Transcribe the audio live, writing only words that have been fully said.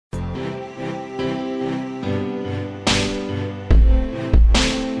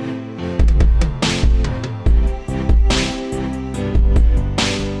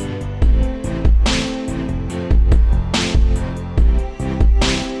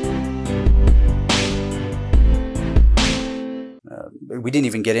we didn't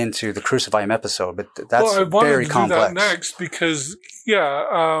even get into the Crucify Him episode, but that's I wanted very to complex. do that next because,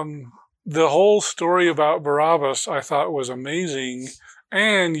 the whole story about Barabbas I thought was amazing.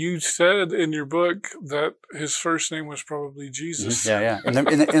 And you said in your book that his first name was probably Jesus. Mm-hmm. Yeah.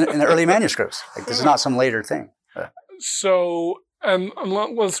 In the early manuscripts. Like, this is not some later thing. So, and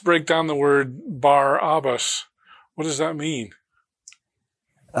let's break down the word Bar-Abbas. What does that mean?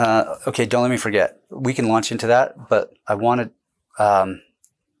 Okay, don't let me forget. We can launch into that, but I wanted,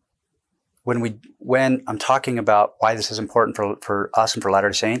 when I'm talking about why this is important for us and for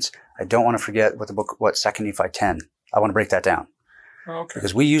Latter-day Saints, I don't want to forget what 2 Nephi 10. I want to break that down. Okay.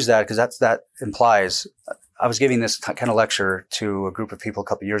 Because we use that because that implies. I was giving this kind of lecture to a group of people a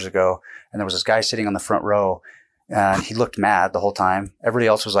couple of years ago, and there was this guy sitting on the front row, and he looked mad the whole time. Everybody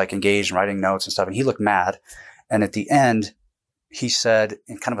else was like engaged and writing notes and stuff, and he looked mad. And at the end, he said,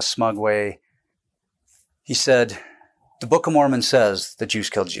 in kind of a smug way, he said, "The Book of Mormon says the Jews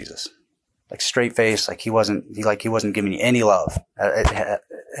killed Jesus." Like, straight face, like he wasn't giving me any love,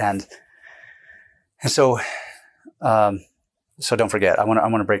 and so. So don't forget, I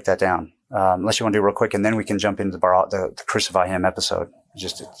want to break that down. Unless you want to do it real quick, and then we can jump into the Crucify Him episode.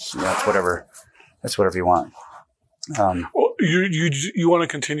 That's whatever you want. Well, you want to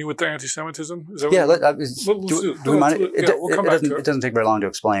continue with the anti-Semitism? Is that do we mind? We'll come back to it. It doesn't take very long to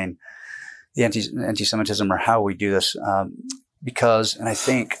explain the anti-Semitism or how we do this, because, and I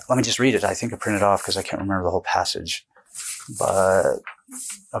think, let me just read it. I think I printed it off because I can't remember the whole passage. But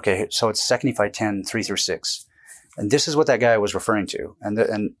okay, so it's 2 Nephi 10, 3-6. And this is what that guy was referring to,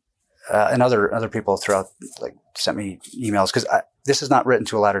 and other people throughout, like, sent me emails, because this is not written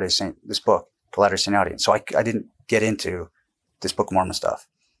to a Latter-day Saint. This book, the Latter-day Saint audience. So I didn't get into this Book of Mormon stuff,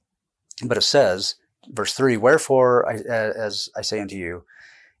 but it says, verse 3: "Wherefore, as I say unto you,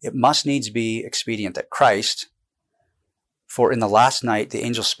 it must needs be expedient that Christ, for in the last night the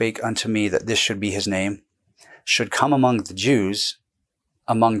angel spake unto me that this should be his name, should come among the Jews,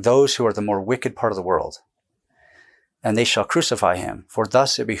 among those who are the more wicked part of the world. And they shall crucify him, for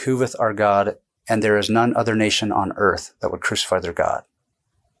thus it behooveth our God, and there is none other nation on earth that would crucify their God."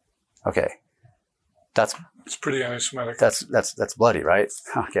 Okay. It's pretty anti-Semitic. That's bloody, right?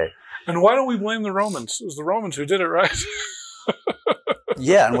 Okay. And why don't we blame the Romans? It was the Romans who did it, right?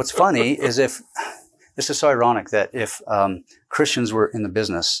 Yeah, and what's funny is this is so ironic that if Christians were in the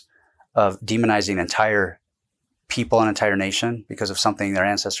business of demonizing entire people, an entire nation, because of something their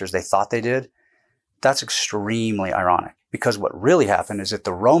ancestors they thought they did, that's extremely ironic, because what really happened is that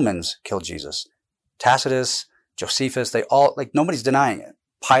the Romans killed Jesus. Tacitus, Josephus, they all, like, nobody's denying it.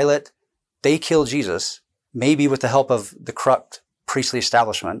 Pilate, they killed Jesus, maybe with the help of the corrupt priestly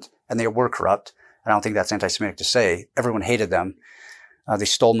establishment, and they were corrupt. I don't think that's anti-Semitic to say. Everyone hated them. They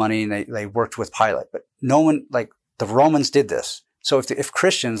stole money, and they worked with Pilate. But no one, like, the Romans did this. So if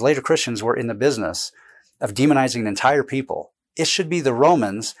Christians, later Christians, were in the business of demonizing an entire people, it should be the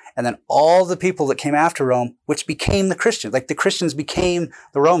Romans, and then all the people that came after Rome, which became the Christians. Like, the Christians became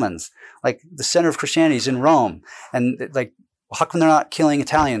the Romans. Like, the center of Christianity is in Rome. And, like, how come they're not killing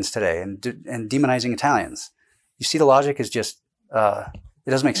Italians today and demonizing Italians? You see, the logic is just, it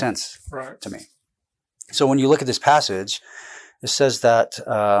doesn't make sense to me. So when you look at this passage, it says that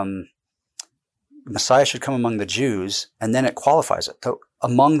Messiah should come among the Jews, and then it qualifies it. So,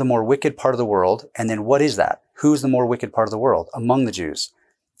 among the more wicked part of the world. And then what is that? Who's the more wicked part of the world? Among the Jews.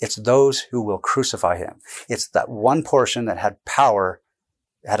 It's those who will crucify him. It's that one portion that had power,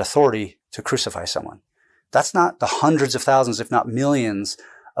 had authority to crucify someone. That's not the hundreds of thousands, if not millions,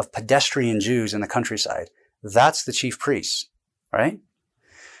 of pedestrian Jews in the countryside. That's the chief priests, right?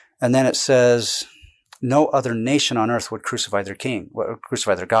 And then it says, no other nation on earth would crucify their king, would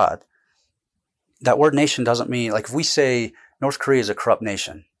crucify their God. That word nation doesn't mean, like, if we say North Korea is a corrupt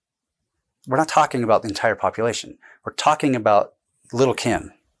nation, we're not talking about the entire population. We're talking about little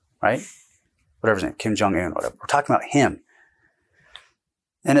Kim, right? Whatever his name, Kim Jong-un, whatever. We're talking about him.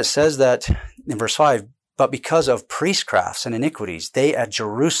 And it says that in verse 5, but because of priestcrafts and iniquities, they at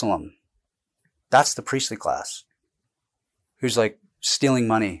Jerusalem, that's the priestly class, who's like stealing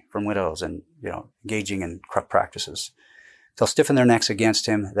money from widows and, engaging in corrupt practices. They'll stiffen their necks against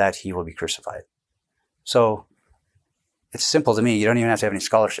him that he will be crucified. So it's simple to me. You don't even have to have any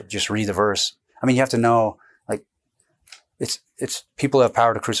scholarship. Just read the verse. I mean, you have to know, like, it's people who have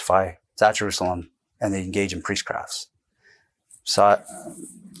power to crucify. It's at Jerusalem, and they engage in priestcrafts. So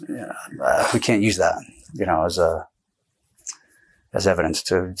we can't use that, as evidence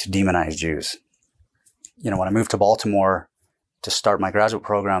to demonize Jews. When I moved to Baltimore to start my graduate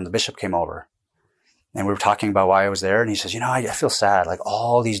program, the bishop came over, and we were talking about why I was there. And he says, I feel sad. Like,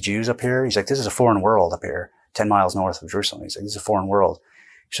 all these Jews up here. He's like, this is a foreign world up here. 10 miles north of Jerusalem. He's like, this is a foreign world.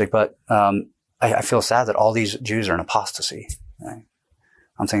 He's like, but I feel sad that all these Jews are in apostasy. Right?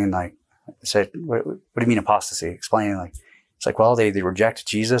 I'm thinking like, I said, what do you mean apostasy? Explaining like, it's like, well, they reject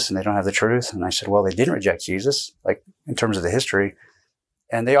Jesus and they don't have the truth. And I said, well, they didn't reject Jesus, like in terms of the history,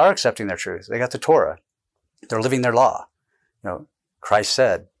 and they are accepting their truth. They got the Torah. They're living their law. Christ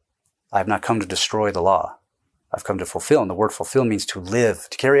said, I have not come to destroy the law. I've come to fulfill. And the word fulfill means to live,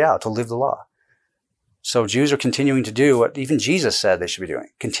 to carry out, to live the law. So Jews are continuing to do what even Jesus said they should be doing.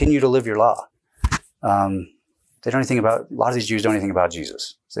 Continue to live your law. They don't know anything about, a lot of these Jews don't know anything about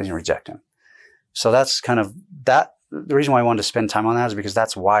Jesus. So they didn't reject him. So that's kind of that. The reason why I wanted to spend time on that is because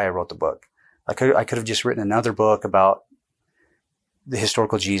that's why I wrote the book. I could have just written another book about the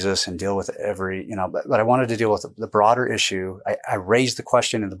historical Jesus and deal with every, but I wanted to deal with the broader issue. I raised the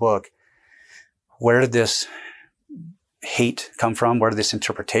question in the book, where did this hate come from? Where did this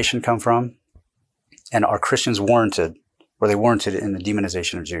interpretation come from? And are Christians warranted? Were they warranted in the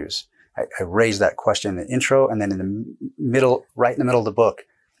demonization of Jews? I raised that question in the intro, and then in the middle, right in the middle of the book,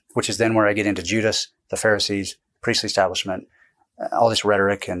 which is then where I get into Judas, the Pharisees, priestly establishment, all this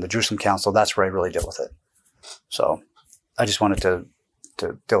rhetoric and the Jerusalem Council. That's where I really deal with it. So I just wanted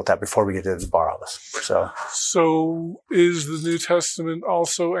to deal with that before we get to the Barabbas. So is the New Testament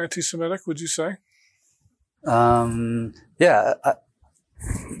also anti-Semitic, would you say? Yeah,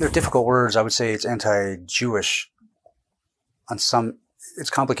 they're difficult words. I would say it's anti-Jewish. It's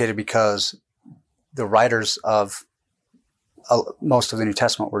complicated because the writers of most of the New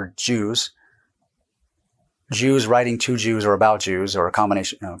Testament were Jews. Jews writing to Jews or about Jews, or a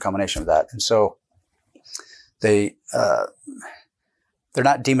combination of that. And so they're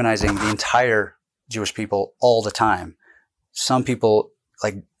not demonizing the entire Jewish people all the time. Some people,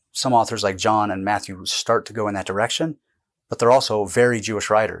 like some authors like John and Matthew, start to go in that direction, but they're also very Jewish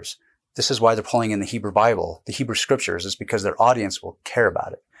writers. This is why they're pulling in the Hebrew Bible, the Hebrew scriptures, is because their audience will care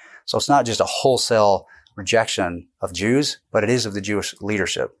about it. So it's not just a wholesale rejection of Jews, but it is of the Jewish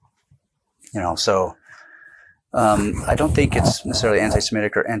leadership. So I don't think it's necessarily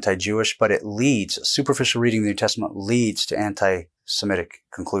anti-Semitic or anti-Jewish, but it superficial reading of the New Testament leads to anti-Semitic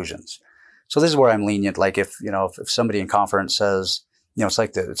conclusions. So this is where I'm lenient. Like if somebody in conference says, it's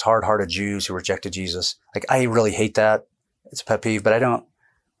like it's hard-hearted Jews who rejected Jesus. Like I really hate that. It's a pet peeve, but I'm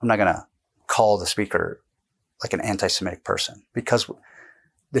not going to call the speaker like an anti-Semitic person, because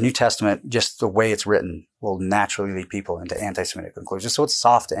the New Testament, just the way it's written, will naturally lead people into anti-Semitic conclusions. So it's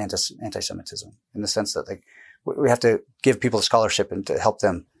soft to anti-Semitism in the sense that like we have to give people the scholarship and to help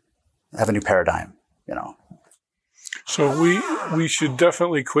them have a new paradigm, So we should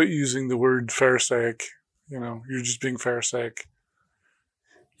definitely quit using the word Pharisaic. You're just being Pharisaic.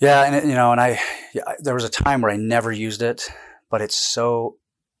 Yeah, and there was a time where I never used it, but it's so,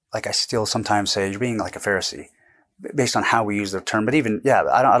 like I still sometimes say you're being like a Pharisee, based on how we use the term. But even,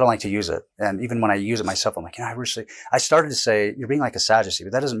 I don't like to use it. And even when I use it myself, I'm like, I started to say you're being like a Sadducee,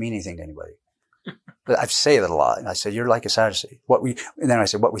 but that doesn't mean anything to anybody. But I say that a lot. And I say, you're like a Sadducee. And then I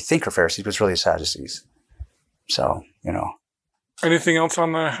say, what we think are Pharisees, but it's really Sadducees. So, Anything else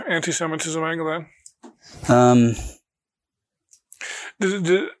on the anti-Semitism angle then?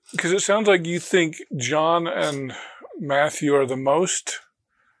 Because it sounds like you think John and Matthew are the most,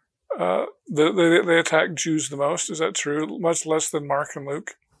 they attack Jews the most. Is that true? Much less than Mark and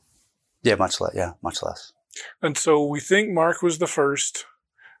Luke? Yeah, much less. And so we think Mark was the first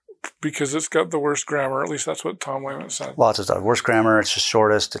because it's got the worst grammar. At least that's what Tom Wayman said. Lots of stuff. Worst grammar. It's the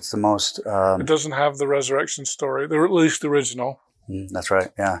shortest. It's the most. It doesn't have the resurrection story, or at least the original. That's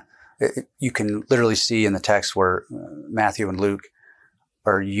right. Yeah. You can literally see in the text where Matthew and Luke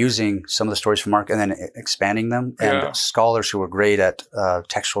are using some of the stories from Mark and then expanding them. And scholars who are great at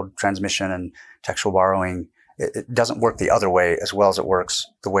textual transmission and textual borrowing, it doesn't work the other way as well as it works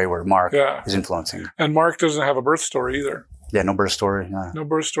the way where Mark is influencing. And Mark doesn't have a birth story either. Yeah, no birth story. Yeah. No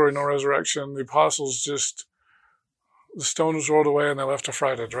birth story, no resurrection. The apostles the stone was rolled away and they left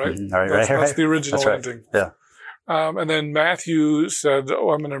affrighted, right? Mm-hmm. That's the original ending. Yeah. And then Matthew said,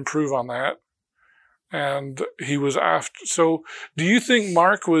 I'm going to improve on that. And he was after. So do you think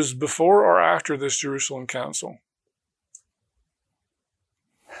Mark was before or after this Jerusalem Council?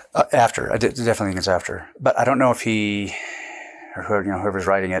 After. I definitely think it's after. But I don't know if he, or whoever's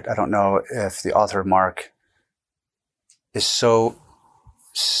writing it, I don't know if the author of Mark is so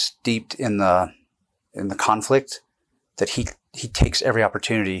steeped in the conflict that he takes every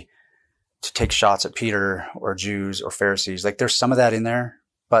opportunity to take shots at Peter or Jews or Pharisees. Like there's some of that in there,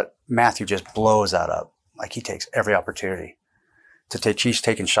 but Matthew just blows that up. Like he takes every opportunity he's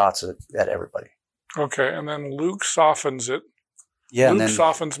taking shots at everybody. Okay. And then Luke softens it. Yeah. Luke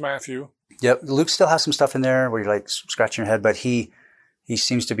softens Matthew. Yep. Luke still has some stuff in there where you're like scratching your head, but he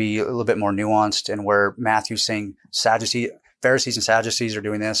seems to be a little bit more nuanced, and where Matthew's saying Pharisees and Sadducees are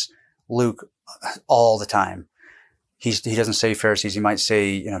doing this, Luke all the time. He doesn't say Pharisees. He might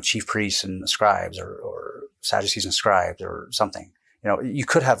say, chief priests and scribes or Sadducees and scribes or something. You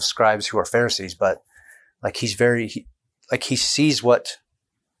could have scribes who are Pharisees, but like he sees what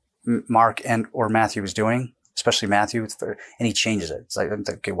Mark or Matthew is doing, especially Matthew, and he changes it. It's like,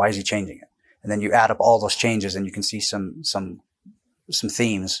 okay, why is he changing it? And then you add up all those changes and you can see some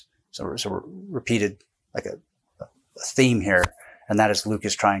themes, so repeated, like a theme here. And that is Luke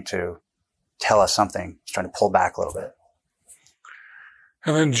is trying to tell us something. He's trying to pull back a little bit.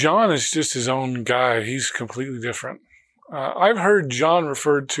 And then John is just his own guy. He's completely different. I've heard John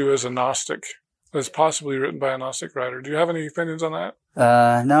referred to as a Gnostic, as possibly written by a Gnostic writer. Do you have any opinions on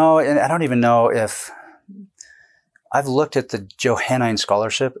that? No, and I don't even know if I've looked at the Johannine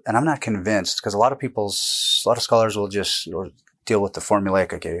scholarship, and I'm not convinced, because a lot of scholars will just deal with the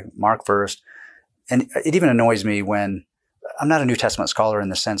formulaic. Okay, Mark first, and it even annoys me when I'm not a New Testament scholar in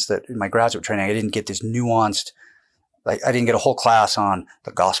the sense that in my graduate training I didn't get this nuanced. Like I didn't get a whole class on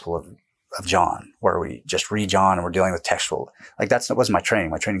the Gospel of John, where we just read John and we're dealing with textual. Like that wasn't my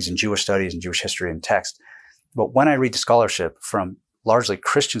training. My training's in Jewish studies and Jewish history and text. But when I read the scholarship from largely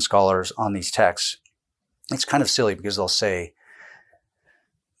Christian scholars on these texts, it's kind of silly because they'll say,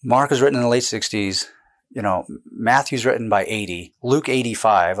 Mark was written in the late 60s, Matthew's written by 80, Luke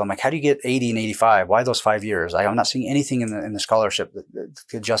 85. I'm like, how do you get 80 and 85? Why those 5 years? I'm not seeing anything in the scholarship that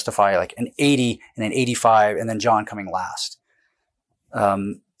could justify like an 80 and an 85 and then John coming last.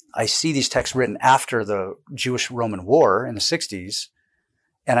 I see these texts written after the Jewish-Roman War in the 60s,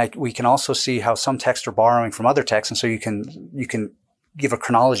 and we can also see how some texts are borrowing from other texts, and so you can give a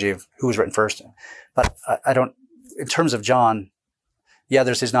chronology of who was written first. But I don't, in terms of John, yeah,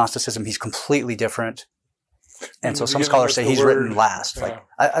 there's his Gnosticism. He's completely different. And so some scholars say he's written last. Yeah.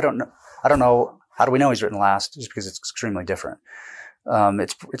 Like, I don't know. How do we know he's written last? Just because it's extremely different.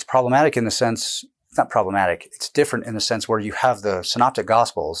 It's problematic in the sense, it's not problematic. It's different in the sense where you have the synoptic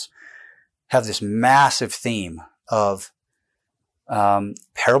gospels have this massive theme of,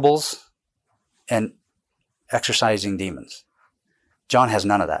 parables and exorcising demons. John has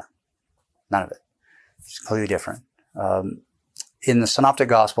none of that. None of it. It's completely different. In the synoptic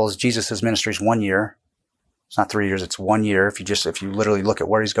gospels, Jesus' ministry is 1 year. It's not 3 years. It's 1 year. If you literally look at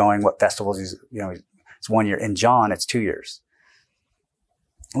where he's going, what festivals it's 1 year. In John, it's 2 years.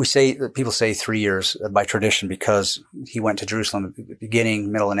 People say 3 years by tradition because he went to Jerusalem at the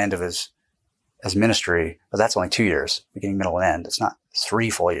beginning, middle, and end of his ministry, but that's only 2 years, beginning, middle, and end. It's not 3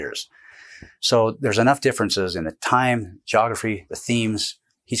 full years. So there's enough differences in the time, geography, the themes.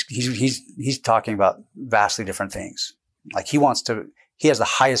 He's talking about vastly different things. Like he has the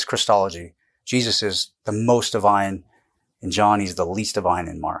highest Christology. Jesus is the most divine in John. He's the least divine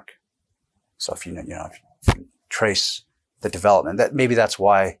in Mark. So if you trace the development, that's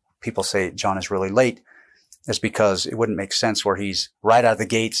why people say John is really late, is because it wouldn't make sense where he's right out of the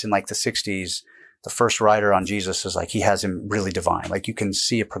gates in like the 60s. The first writer on Jesus is like, he has him really divine. Like you can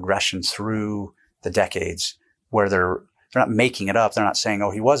see a progression through the decades where they're not making it up. They're not saying,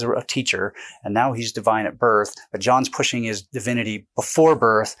 oh, he was a teacher and now he's divine at birth, but John's pushing his divinity before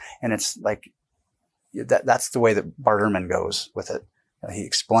birth. And it's like, that's the way that Bart Ehrman goes with it. He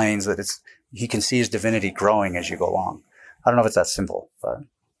explains that he can see his divinity growing as you go along. I don't know if it's that simple, but.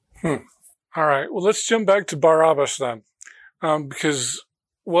 All right. Well, let's jump back to Barabbas then. Because,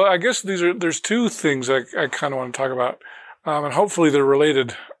 well, I guess there's two things I kind of want to talk about. And hopefully they're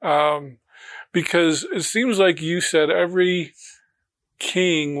related. Because it seems like you said every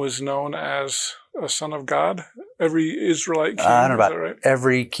king was known as a son of God. Every Israelite king. I don't know about that right?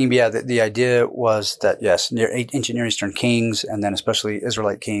 Every king. Yeah, the idea was that, yes, ancient Near Eastern kings, and then especially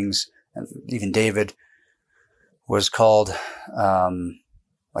Israelite kings, and even David was called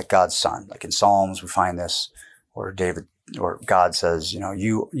like God's son. Like in Psalms, we find this, where God says,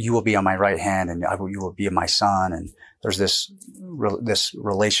 you will be on my right hand, and you will be my son. And there's this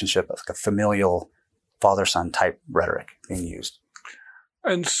relationship of like a familial father-son type rhetoric being used.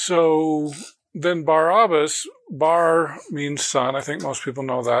 And so then Barabbas, Bar means son. I think most people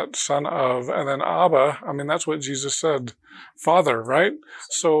know that. Son of. And then Abba, that's what Jesus said. Father, right?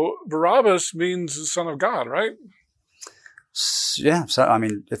 So Barabbas means the son of God, right? Yeah. So,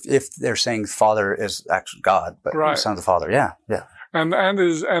 if they're saying father is actually God, but right. Son of the Father. Yeah. Yeah. And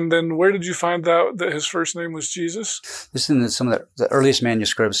then where did you find out that his first name was Jesus? This is in some of the earliest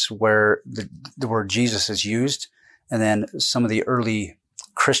manuscripts where the word Jesus is used. And then some of the early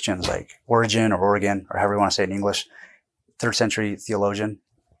Christians like Origen or however you want to say it in English, 3rd century theologian,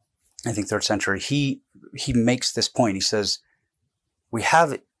 I think 3rd century, he makes this point. He says, we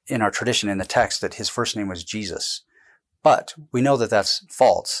have in our tradition in the text that his first name was Jesus, but we know that that's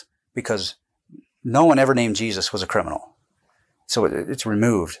false because no one ever named Jesus was a criminal. So it's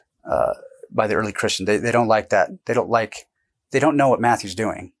removed by the early Christians. They don't like that. They don't know what Matthew's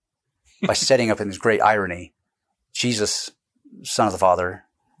doing by setting up in this great irony, Jesus, son of the Father,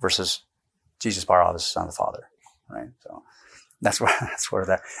 versus Jesus Barabbas, son of the Father. Right. So that's where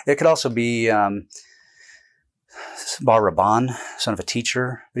that. It could also be Bar Rabban, son of a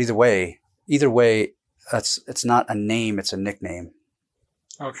teacher. But either way, it's not a name; it's a nickname.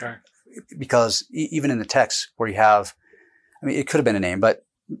 Okay. Because even in the text where you have, it could have been a name, but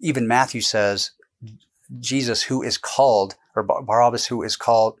even Matthew says Jesus who is called, or Barabbas who is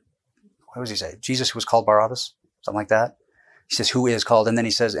called, what does he say? Jesus who was called Barabbas? Something like that. He says who is called, and then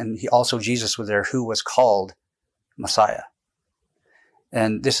he says, and he also Jesus was there who was called Messiah.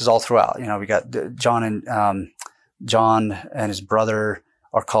 And this is all throughout. We got John and his brother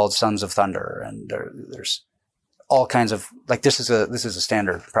are called sons of thunder, and there's all kinds of, like, this is a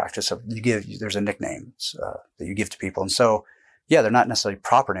standard practice of there's a nickname that you give to people. And so, yeah, they're not necessarily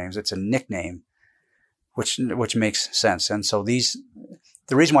proper names. It's a nickname, which makes sense. And so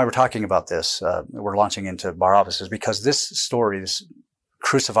the reason why we're talking about this, we're launching into Barabbas, is because this story, this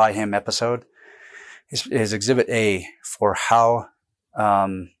crucify him episode is exhibit A for how,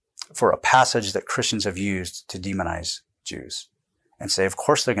 for a passage that Christians have used to demonize Jews and say, of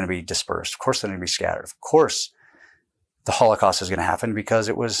course they're going to be dispersed. Of course they're going to be scattered. Of course the Holocaust is going to happen because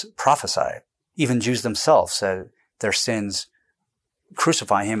it was prophesied. Even Jews themselves said their sins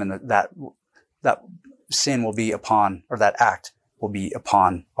crucify him, and that sin will be upon, or that act will be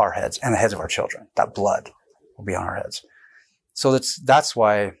upon our heads and the heads of our children. That blood will be on our heads. So that's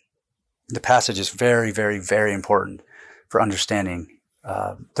why the passage is very, very, very important for understanding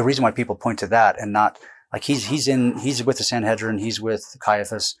the reason why people point to that, and not like he's with the Sanhedrin, he's with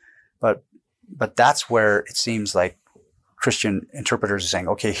Caiaphas, but that's where it seems like Christian interpreters are saying,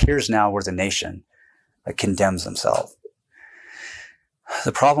 okay, here's now where the nation condemns themselves.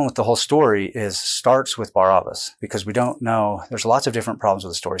 The problem with the whole story starts with Barabbas, because we don't know. There's lots of different problems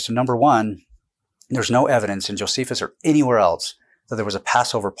with the story. So number one, there's no evidence in Josephus or anywhere else that there was a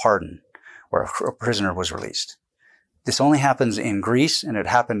Passover pardon where a prisoner was released. This only happens in Greece, and it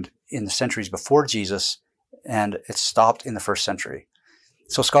happened in the centuries before Jesus, and it stopped in the 1st century.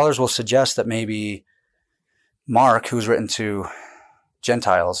 So scholars will suggest that maybe Mark, who was written to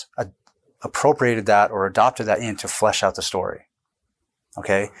Gentiles, appropriated that or adopted that in to flesh out the story.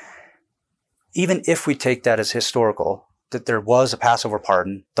 Okay? Even if we take that as historical, that there was a Passover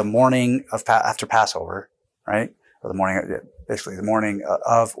pardon the morning of after Passover, right? Or basically the morning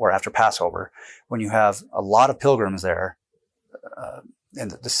of or after Passover, when you have a lot of pilgrims there,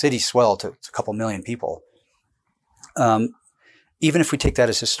 and the city swelled to a couple million people. Even if we take that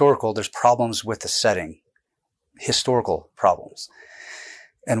as historical, there's problems with the setting. Historical problems.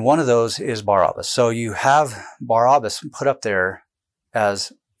 And one of those is Barabbas. So you have Barabbas put up there who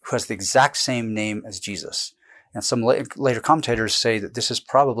has the exact same name as Jesus. And some later commentators say that it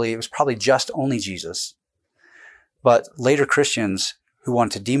was probably just only Jesus. But later Christians who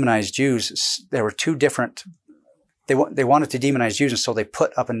wanted to demonize Jews, there were two different, they wanted to demonize Jews, and so they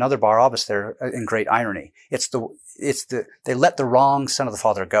put up another Barabbas there in great irony. They let the wrong son of the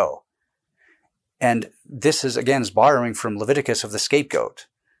Father go. And this is borrowing from Leviticus of the scapegoat,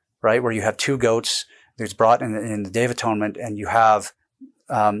 right? Where you have two goats that's brought in the Day of Atonement, and you have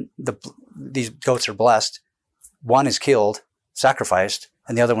these goats are blessed. One is killed, sacrificed,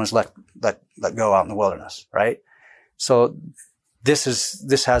 and the other one's let go out in the wilderness, right? So this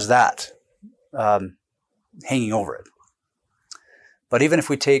has that hanging over it. But even if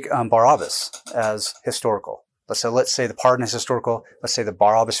we take Barabbas as historical, let's say the pardon is historical, let's say the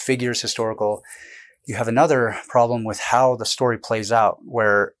Barabbas figure is historical, you have another problem with how the story plays out,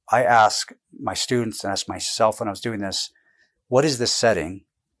 where I ask my students and ask myself when I was doing this, what is this setting?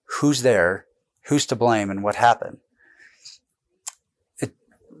 Who's there? Who's to blame? And what happened?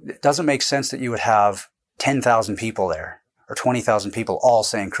 It doesn't make sense that you would have 10,000 people there or 20,000 people all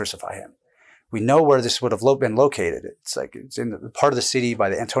saying crucify him. We know where this would have been located. It's in the part of the city by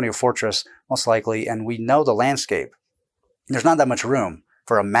the Antonia Fortress, most likely, and we know the landscape. There's not that much room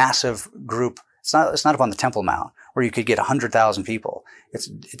for a massive group. It's not up on the Temple Mount where you could get 100,000 people. It's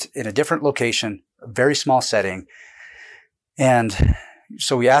in a different location, a very small setting. And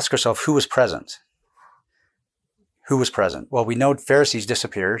so we ask ourselves, who was present? Who was present? Well, we know Pharisees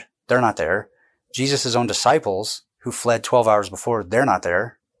disappeared. They're not there. Jesus' own disciples who fled 12 hours before, they're not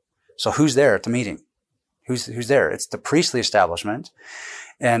there. So who's there at the meeting? Who's there? It's the priestly establishment.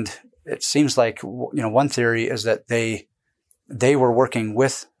 And it seems like, one theory is that they were working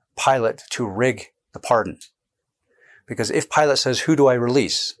with Pilate to rig the pardon. Because if Pilate says, who do I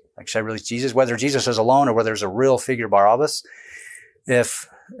release? Like, should I release Jesus? Whether Jesus is alone or whether there's a real figure, Barabbas. If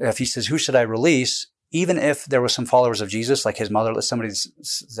he says, who should I release? Even if there were some followers of Jesus, like his mother, somebody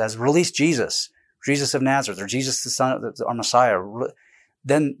says, release Jesus of Nazareth, or Jesus, the son of our Messiah.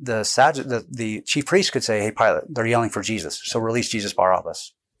 Then the chief priest could say, hey, Pilate, they're yelling for Jesus. So release Jesus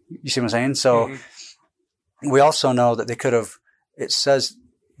Barabbas. You see what I'm saying? So we also know that it says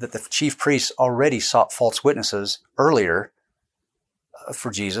that the chief priests already sought false witnesses earlier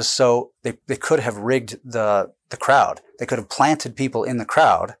for Jesus. So they could have rigged the crowd. They could have planted people in the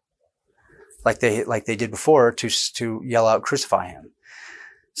crowd like they did before to yell out, crucify him.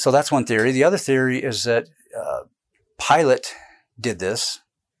 So that's one theory. The other theory is that Pilate did this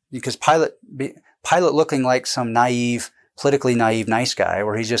because Pilate looking like some politically naive, nice guy,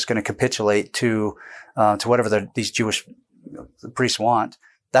 where he's just going to capitulate to whatever these Jewish priests want.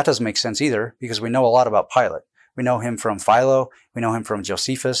 That doesn't make sense either, because we know a lot about Pilate. We know him from Philo. We know him from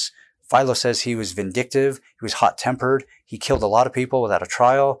Josephus. Philo says he was vindictive. He was hot-tempered. He killed a lot of people without a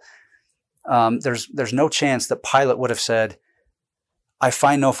trial. There's no chance that Pilate would have said, I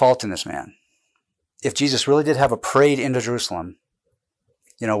find no fault in this man. If Jesus really did have a parade into Jerusalem,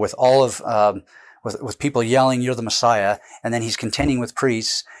 with all of with people yelling, you're the Messiah, and then he's contending with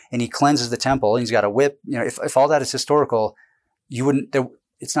priests, and he cleanses the temple, and he's got a whip. If all that is historical,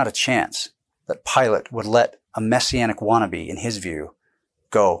 it's not a chance that Pilate would let a messianic wannabe, in his view,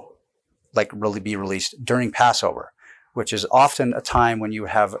 go, really be released during Passover, which is often a time when you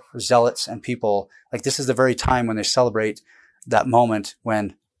have zealots and people, this is the very time when they celebrate that moment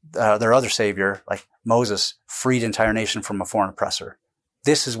when their other savior, like Moses, freed an entire nation from a foreign oppressor.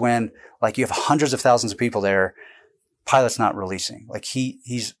 This is when, you have hundreds of thousands of people there. Pilate's not releasing.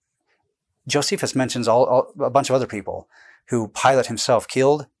 Josephus mentions a bunch of other people who Pilate himself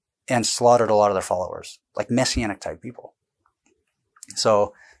killed and slaughtered a lot of their followers, messianic type people.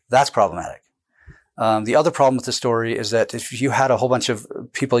 So that's problematic. The other problem with the story is that if you had a whole bunch of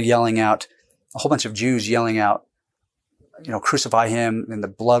people yelling out, a whole bunch of Jews yelling out, crucify him and the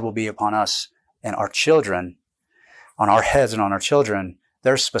blood will be upon us and our children, on our heads and on our children,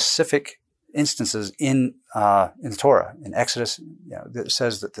 there are specific instances in the Torah, in Exodus, that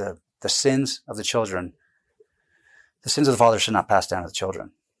says that the sins of the children, the sins of the father should not pass down to the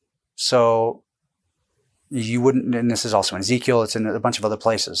children. So you wouldn't, and this is also in Ezekiel, it's in a bunch of other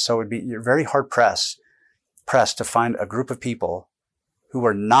places. So you're very hard pressed to find a group of people who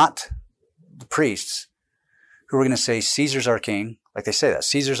are not the priests who are going to say, Caesar's our king, like they say that,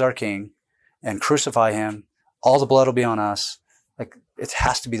 Caesar's our king, and crucify him, all the blood will be on us. It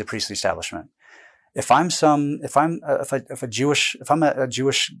has to be the priestly establishment. If I'm a Jewish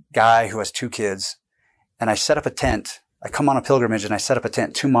guy who has 2 kids, and I set up a tent, I come on a pilgrimage and I set up a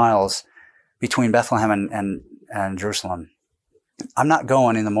tent 2 miles between Bethlehem and Jerusalem. I'm not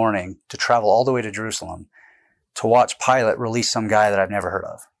going in the morning to travel all the way to Jerusalem to watch Pilate release some guy that I've never heard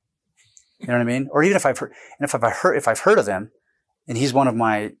of. You know what I mean? Or even if I've heard of him, and he's one of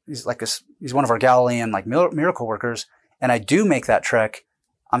our Galilean miracle workers, and I do make that trek,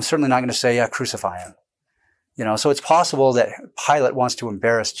 I'm certainly not going to say, crucify him. So it's possible that Pilate wants to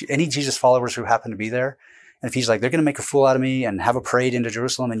embarrass any Jesus followers who happen to be there. And if he's they're going to make a fool out of me and have a parade into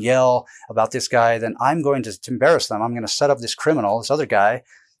Jerusalem and yell about this guy, then I'm going to embarrass them. I'm going to set up this criminal, this other guy,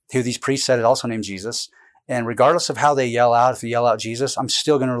 who these priests said is also named Jesus. And regardless of how they yell out, if they yell out Jesus, I'm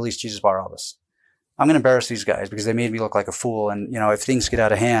still going to release Jesus Barabbas. I'm going to embarrass these guys because they made me look like a fool. And, if things get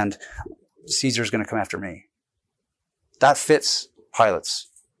out of hand, Caesar's going to come after me. That fits Pilate's,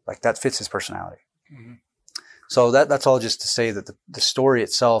 that fits his personality. Mm-hmm. So that's all just to say that the story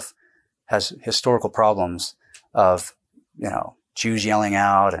itself has historical problems of, Jews yelling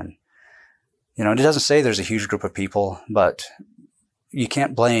out and, it doesn't say there's a huge group of people, but you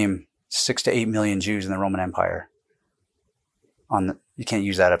can't blame 6 to 8 million Jews in the Roman Empire you can't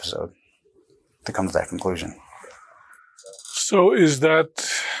use that episode to come to that conclusion. So is that,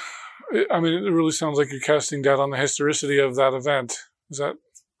 it really sounds like you're casting doubt on the historicity of that event. Is that?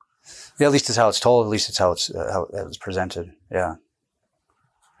 Yeah, at least it's how it's told. At least it's how it's presented. Yeah.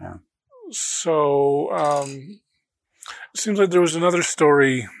 Yeah. So, it seems like there was another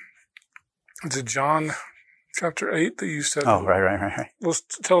story. Is it John chapter 8 that you said? Oh, right. Let's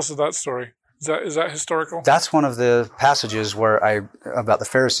tell us that story. Is that historical? That's one of the passages about the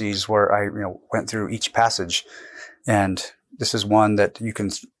Pharisees where I, went through each passage. And this is one that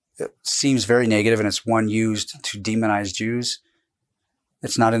it seems very negative, and it's one used to demonize Jews.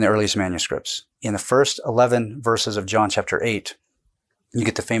 It's not in the earliest manuscripts. In the first 11 verses of John chapter 8, You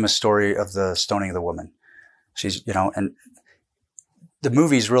get the famous story of the stoning of the woman. She's, and the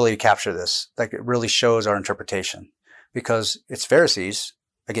movies really capture this. Like, it really shows our interpretation, because it's Pharisees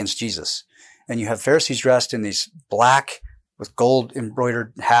against Jesus. And you have Pharisees dressed in these black with gold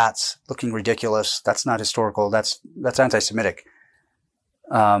embroidered hats, looking ridiculous. That's not historical. That's anti-Semitic.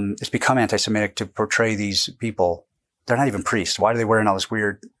 It's become anti-Semitic to portray these people. They're not even priests. Why are they wearing all this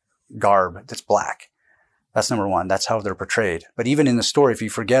weird garb that's black? That's number one. That's how they're portrayed. But even in the story, if you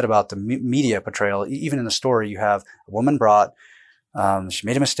forget about the media portrayal, even in the story, you have a woman brought. She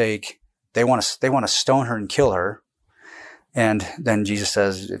made a mistake. They want to stone her and kill her. And then Jesus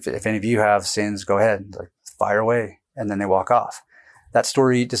says, if any of you have sins, go ahead, like, fire away. And then they walk off. That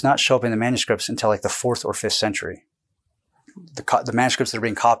story does not show up in the manuscripts until like the 4th or 5th century. The manuscripts that are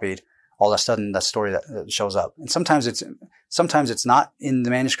being copied, all of a sudden that story that shows up. And sometimes it's not in the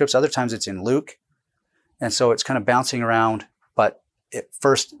manuscripts. Other times it's in Luke. And so it's kind of bouncing around, but it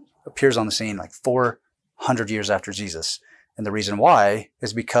first appears on the scene like 400 years after Jesus. And the reason why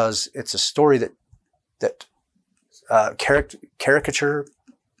is because it's a story that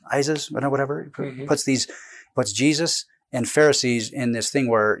caricaturizes, whatever, puts Jesus and Pharisees in this thing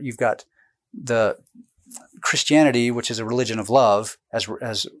where you've got the Christianity, which is a religion of love, as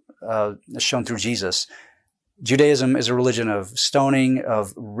shown through Jesus. Judaism is a religion of stoning,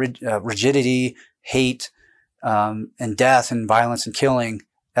 of rigidity, hate, and death and violence and killing,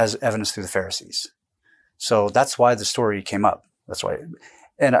 as evidenced through the Pharisees. So that's why the story came up. That's why.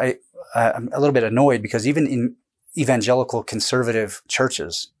 And I'm a little bit annoyed because even in evangelical conservative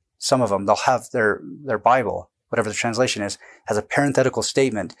churches, some of them, they'll have their Bible, whatever the translation is, has a parenthetical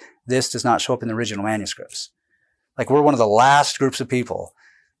statement. This does not show up in the original manuscripts. Like, we're one of the last groups of people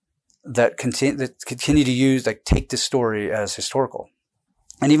that continue to use, like, take this story as historical.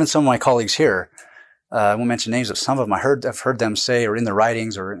 And even some of my colleagues here, I won't mention names, but some of them I've heard them say, or in their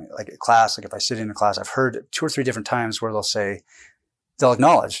writings, or in, like, a class, like if I sit in a class, I've heard 2 or 3 different times where they'll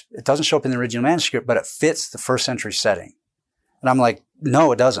acknowledge it doesn't show up in the original manuscript, but it fits the 1st century setting. And I'm like,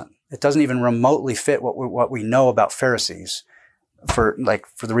 no, it doesn't. It doesn't even remotely fit what we know about Pharisees for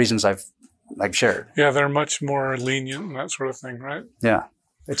the reasons I've shared. Yeah, they're much more lenient and that sort of thing, right? Yeah.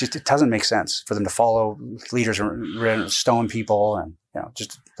 It doesn't make sense for them to follow leaders and stone people, and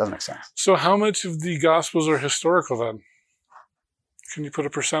just doesn't make sense. So how much of the Gospels are historical then? Can you put a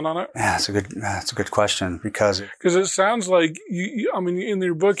percent on it? Yeah, that's a good question, because it sounds like in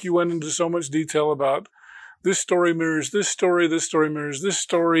your book you went into so much detail about this story mirrors this story, this story mirrors this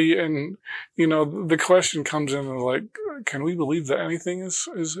story, and the question comes in like, can we believe that anything is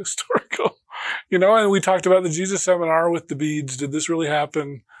historical? And we talked about the Jesus seminar with the beads. Did this really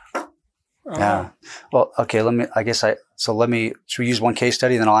happen? Yeah. Well, okay. Should we use one case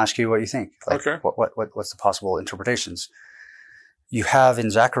study, and then I'll ask you what you think? Like, okay. What's the possible interpretations? You have in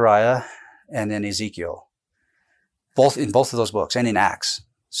Zechariah and in Ezekiel, in both of those books, and in Acts.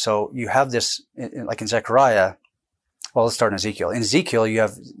 So you have this, like in Zechariah. Well, let's start in Ezekiel. In Ezekiel,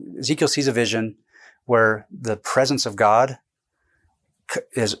 Ezekiel sees a vision where the presence of God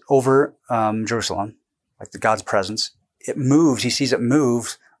is over Jerusalem, like the God's presence. It moves. He sees it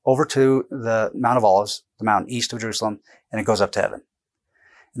move over to the Mount of Olives, the mountain east of Jerusalem, and it goes up to heaven.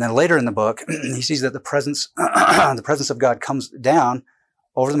 And then later in the book, he sees that the presence of God comes down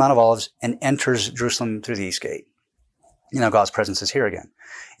over the Mount of Olives and enters Jerusalem through the east gate. God's presence is here again.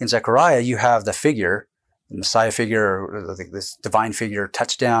 In Zechariah, you have the figure, the Messiah figure, or this divine figure,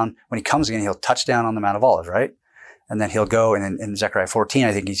 touch down. When he comes again, he'll touch down on the Mount of Olives, right? And then he'll go, and in Zechariah 14,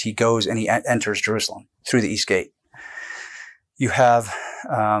 I think he goes and he enters Jerusalem through the east gate. You have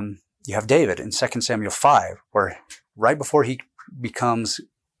David in 2 Samuel 5, where right before he becomes,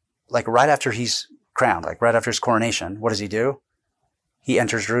 like right after he's crowned, like right after his coronation, what does he do? He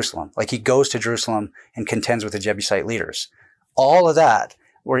enters Jerusalem. Like, he goes to Jerusalem and contends with the Jebusite leaders. All of that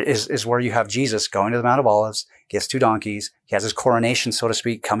is where you have Jesus going to the Mount of Olives, gets 2 donkeys. He has his coronation, so to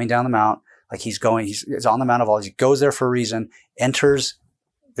speak, coming down the mount. Like, he's on the Mount of Olives. He goes there for a reason, enters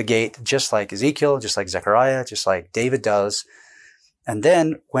the gate, just like Ezekiel, just like Zechariah, just like David does. And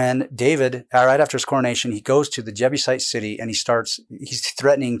then when David, right after his coronation, he goes to the Jebusite city and he's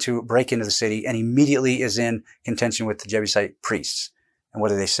threatening to break into the city, and immediately is in contention with the Jebusite priests. And what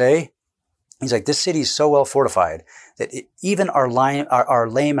do they say? He's like, this city is so well fortified that even our lame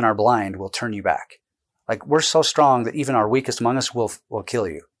and our blind will turn you back. Like, we're so strong that even our weakest among us will kill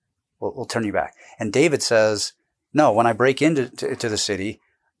you. We'll turn you back. And David says, no, when I break into the city,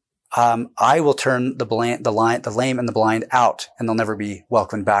 I will turn the lame and the blind out, and they'll never be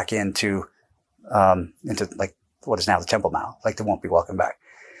welcomed back into like what is now the Temple Mount. Like, they won't be welcomed back.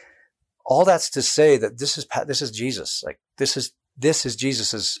 All that's to say that this is Jesus. Like, this is This is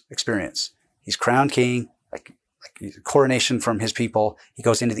Jesus's experience. He's crowned king, like coronation from his people. He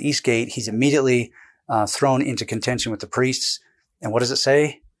goes into the east gate. He's immediately thrown into contention with the priests. And what does it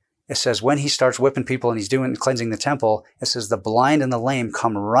say? It says when he starts whipping people and he's cleansing the temple, it says the blind and the lame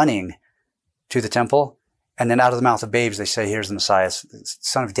come running to the temple. And then out of the mouth of babes, they say, here's the Messiah,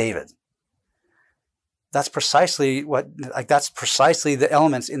 son of David. That's precisely the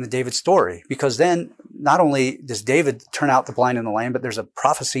elements in the David story. Because then not only does David turn out the blind and the lame, but there's a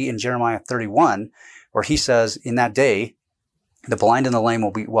prophecy in Jeremiah 31 where he says in that day, the blind and the lame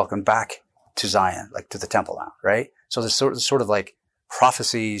will be welcomed back to Zion, like to the temple now, right? So there's sort of like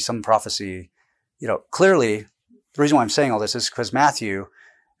prophecy, clearly the reason why I'm saying all this is because Matthew,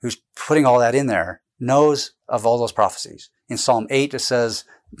 who's putting all that in there, knows of all those prophecies. In Psalm 8, it says,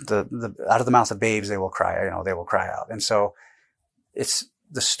 the out of the mouth of babes they will cry, they will cry out. And so it's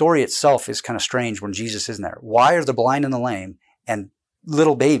the story itself is kind of strange when Jesus isn't there. Why are the blind and the lame and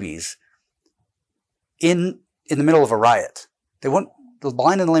little babies in the middle of a riot? The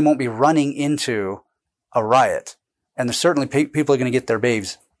blind and the lame won't be running into a riot. And there's certainly people are going to get their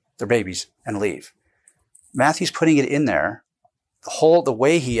babies and leave. Matthew's putting it in there. The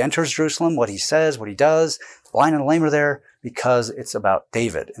way he enters Jerusalem, what he says, what he does, the blind and the lame are there because it's about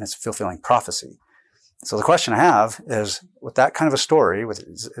David and it's fulfilling prophecy. So the question I have is, with that kind of a story, with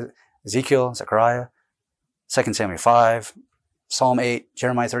Ezekiel, Zechariah, 2 Samuel 5, Psalm 8,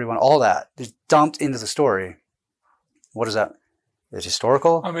 Jeremiah 31, all that just dumped into the story. What is that? Is it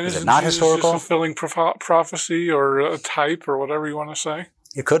historical? I mean, is it not historical? Just fulfilling prophecy or a type or whatever you want to say?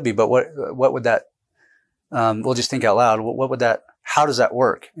 It could be, but what would that? We'll just think out loud. What would that? How does that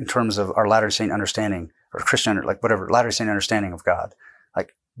work in terms of our Latter-day Saint understanding or Christian, like whatever Latter-day Saint understanding of God?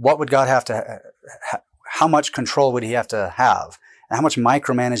 Like, what would God have to? How much control would He have to have? And how much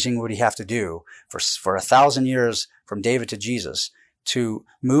micromanaging would He have to do for 1,000 years from David to Jesus to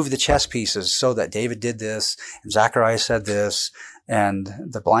move the chess pieces so that David did this and Zechariah said this and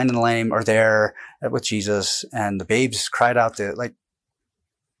the blind and the lame are there with Jesus and the babes cried out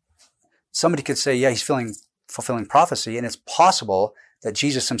somebody could say, yeah, he's fulfilling prophecy, and it's possible that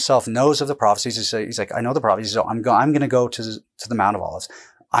Jesus himself knows of the prophecies. He's like, I know the prophecies, so I'm going to go to the Mount of Olives.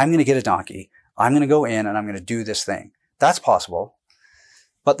 I'm going to get a donkey. I'm going to go in and I'm going to do this thing. That's possible.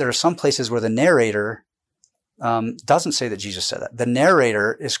 But there are some places where the narrator doesn't say that Jesus said that. The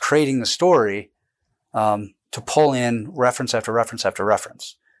narrator is creating the story to pull in reference after reference after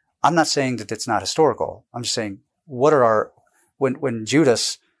reference. I'm not saying that it's not historical. I'm just saying, when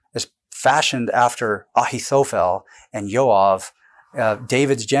Judas is fashioned after Ahithophel and Joab,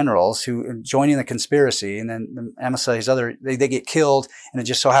 David's generals who join in the conspiracy, and then Amaziah's they get killed, and it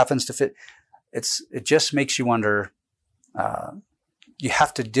just so happens to fit. It just makes you wonder. You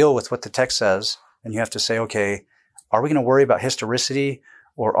have to deal with what the text says, and you have to say, okay, are we going to worry about historicity,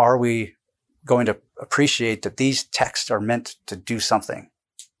 or are we going to appreciate that these texts are meant to do something?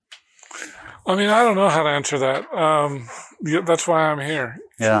 I mean, I don't know how to answer that. That's why I'm here.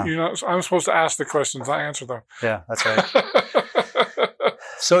 Yeah. I'm supposed to ask the questions. I answer them. Yeah, that's right.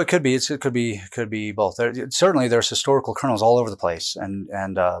 So it could be both. Certainly, there's historical kernels all over the place, and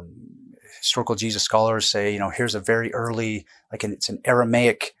historical Jesus scholars say, here's a very early, it's an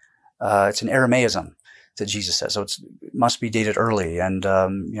Aramaic, it's an Aramaism that Jesus says, so it must be dated early, and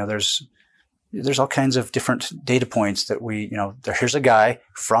there's all kinds of different data points that here's a guy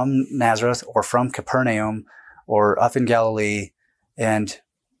from Nazareth or from Capernaum or up in Galilee, and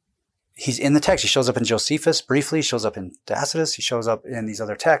he's in the text. He shows up in Josephus briefly, he shows up in Tacitus, he shows up in these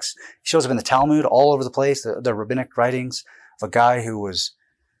other texts, he shows up in the Talmud all over the place, the rabbinic writings of a guy who was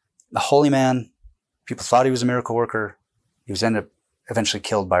a holy man. People thought he was a miracle worker. He was eventually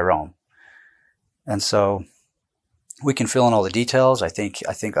killed by Rome. And so we can fill in all the details. I think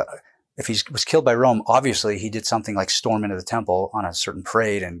if he was killed by Rome, obviously he did something like storm into the temple on a certain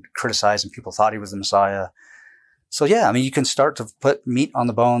parade and criticize, and people thought he was the Messiah. So yeah, I mean, you can start to put meat on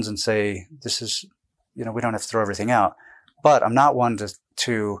the bones and say, this is, we don't have to throw everything out. But I'm not one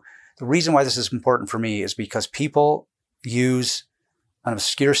the reason why this is important for me is because people use an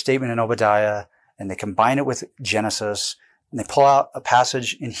obscure statement in Obadiah and they combine it with Genesis and they pull out a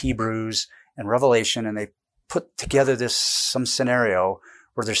passage in Hebrews and Revelation and they put together some scenario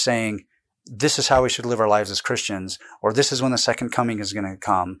where they're saying, this is how we should live our lives as Christians, or this is when the second coming is going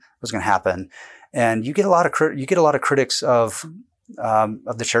to happen. And you get a lot of critics of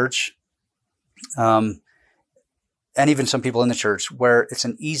the church, and even some people in the church where it's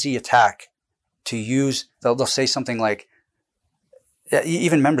an easy attack to use. They'll say something like,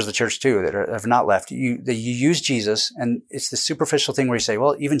 even members of the church too that have not left, you use Jesus, and it's the superficial thing where you say,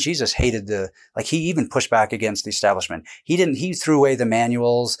 well, even Jesus hated he even pushed back against the establishment. He threw away the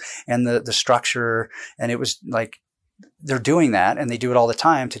manuals and the structure, and it was like, they're doing that, and they do it all the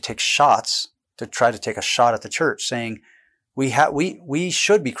time to try to take a shot at the church, saying, we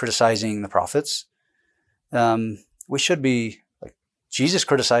should be criticizing the prophets. We should be, like, Jesus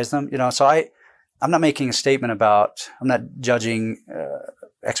criticized them, so I'm not making a statement I'm not judging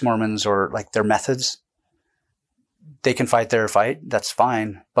ex-Mormons or like their methods. They can fight their fight. That's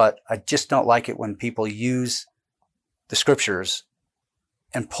fine. But I just don't like it when people use the scriptures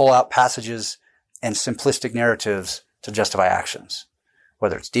and pull out passages and simplistic narratives to justify actions,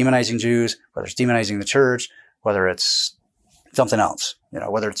 whether it's demonizing Jews, whether it's demonizing the church, whether it's something else,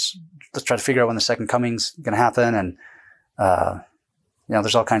 whether it's, let's try to figure out when the second coming's going to happen. And,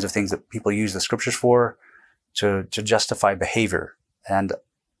 there's all kinds of things that people use the scriptures for to justify behavior. And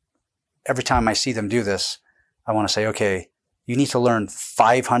every time I see them do this, I want to say, okay, you need to learn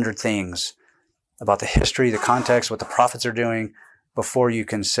 500 things about the history, the context, what the prophets are doing before you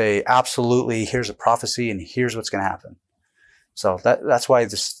can say, absolutely, here's a prophecy and here's what's going to happen. So that's why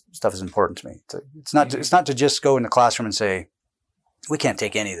this stuff is important to me. It's not to just go in the classroom and say, we can't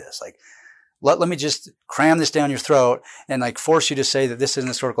take any of this. Like, let me just cram this down your throat and like force you to say that this isn't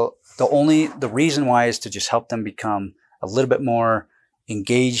historical. The reason why is to just help them become a little bit more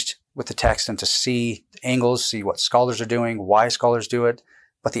engaged with the text and to see the angles, see what scholars are doing, why scholars do it,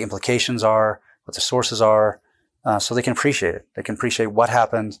 what the implications are, what the sources are, so they can appreciate it. They can appreciate what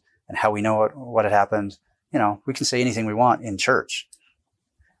happened and how we know what had happened. We can say anything we want in church.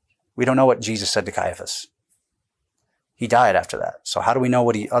 We don't know what Jesus said to Caiaphas. He died after that. So how do we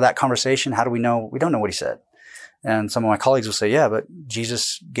know that conversation? How do we know? We don't know what he said. And some of my colleagues will say, yeah, but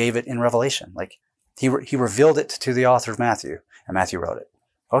Jesus gave it in Revelation. Like he revealed it to the author of Matthew, and Matthew wrote it.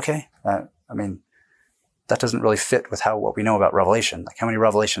 Okay. That doesn't really fit with what we know about Revelation. Like, how many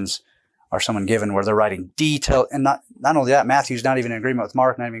revelations are someone given where they're writing detail, and not only that, Matthew's not even in agreement with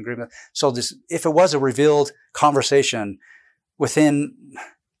Mark, not even in agreement. So if it was a revealed conversation within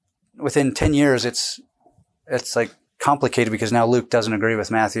 10 years, it's like complicated because now Luke doesn't agree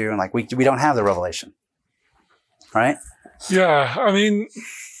with Matthew, and like we don't have the revelation, right? Yeah, as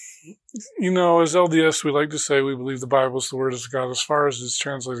LDS, we like to say we believe the Bible is the Word of God as far as it's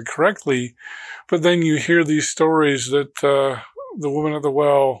translated correctly, but then you hear these stories that the woman at the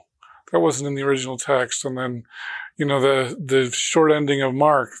well, that wasn't in the original text, and then the short ending of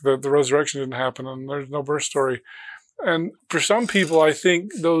Mark, that the resurrection didn't happen, and there's no birth story. And for some people, I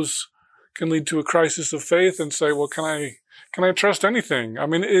think those can lead to a crisis of faith and say, well, can I trust anything? There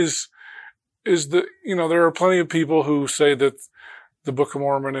are plenty of people who say that the Book of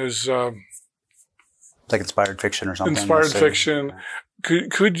Mormon is like inspired fiction or something. Inspired fiction.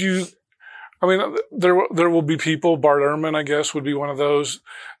 Could you? There will be people. Bart Ehrman, I guess, would be one of those.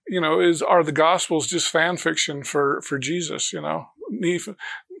 Are the Gospels just fan fiction for Jesus?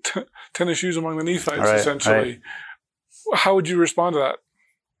 Tennis shoes among the Nephites, right, essentially. Right. How would you respond to that?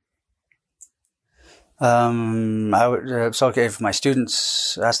 It's okay if my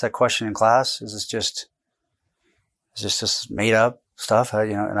students ask that question in class. Is this just made up stuff?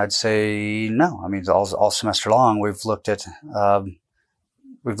 And I'd say no. All semester long we've looked at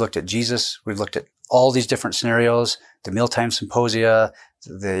Jesus. We've looked at all these different scenarios, the mealtime symposia,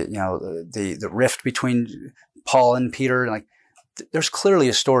 the rift between Paul and Peter. Like, there's clearly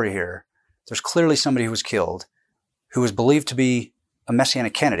a story here. There's clearly somebody who was killed, who was believed to be a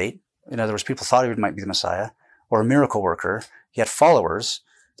messianic candidate. In other words, people thought he might be the Messiah or a miracle worker. He had followers.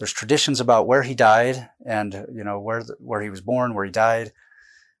 There's traditions about where he died and, where he was born, where he died.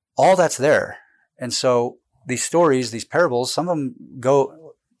 All that's there. And so these stories, these parables, some of them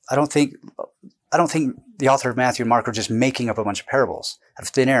go, I don't think the author of Matthew and Mark are just making up a bunch of parables out of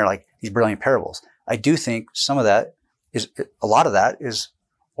thin air, like these brilliant parables. I do think a lot of that is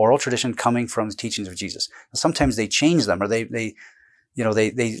oral tradition coming from the teachings of Jesus. And sometimes they change them, or they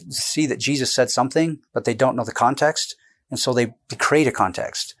see that Jesus said something, but they don't know the context. And so they create a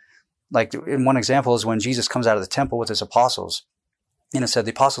context. Like, in one example is when Jesus comes out of the temple with his apostles. And the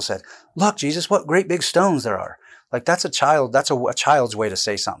apostle said, "Look, Jesus, what great big stones there are." Like, that's a child's way to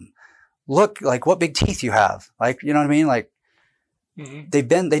say something. Look, like, what big teeth you have. Like, you know what I mean? Like, mm-hmm.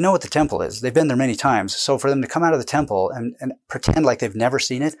 They know what the temple is. They've been there many times. So for them to come out of the temple and pretend like they've never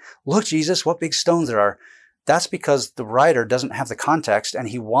seen it, "Look, Jesus, what big stones there are." That's because the writer doesn't have the context, and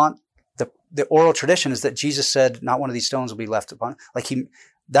the oral tradition is that Jesus said, not one of these stones will be left upon.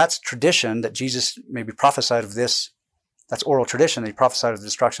 That's tradition that Jesus maybe prophesied of this. That's oral tradition. They prophesied of the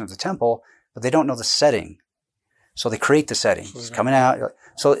destruction of the temple, but they don't know the setting. So they create the setting. It's coming out.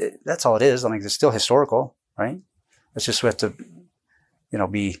 So that's all it is. I mean, it's still historical, right? It's just we have to,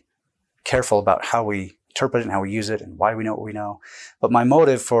 be careful about how we interpret it and how we use it and why we know what we know. But my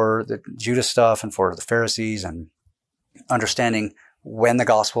motive for the Judas stuff and for the Pharisees and understanding when the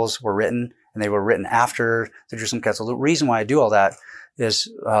Gospels were written, and they were written after the Jerusalem Council. The reason why I do all that is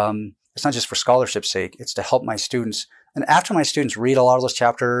it's not just for scholarship's sake. It's to help my students. And after my students read a lot of those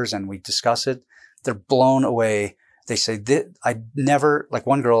chapters and we discuss it, they're blown away. They say, I never, like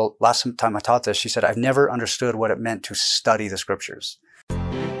one girl, last time I taught this, she said, I've never understood what it meant to study the scriptures.